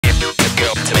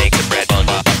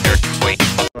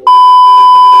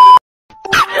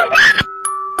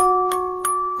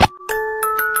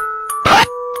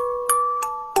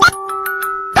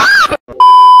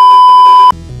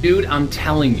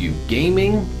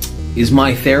is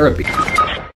my therapy.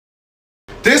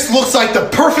 This looks like the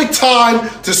perfect time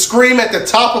to scream at the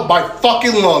top of my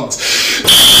fucking lungs.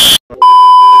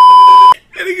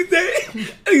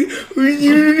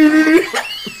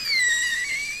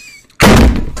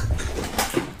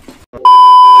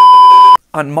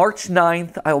 On March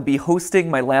 9th, I will be hosting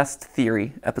my last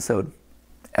Theory episode,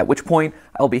 at which point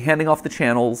I will be handing off the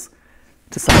channels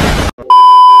to someone.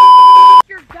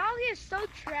 Your dog is so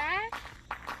trash.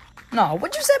 No,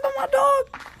 what'd you say about my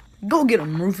dog? Go get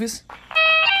him, Rufus.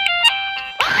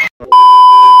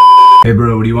 Hey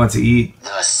bro, what do you want to eat?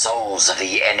 The souls of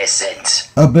the innocent.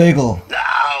 A bagel.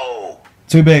 No!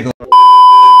 2 bagels.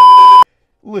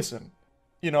 Listen,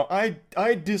 you know, I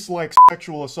dislike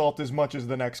sexual assault as much as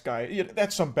the next guy.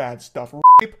 That's some bad stuff.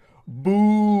 Rape,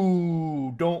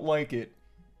 boo, don't like it.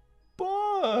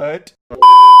 But...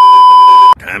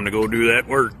 Time to go do that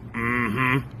work.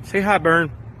 Say hi,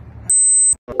 Burn.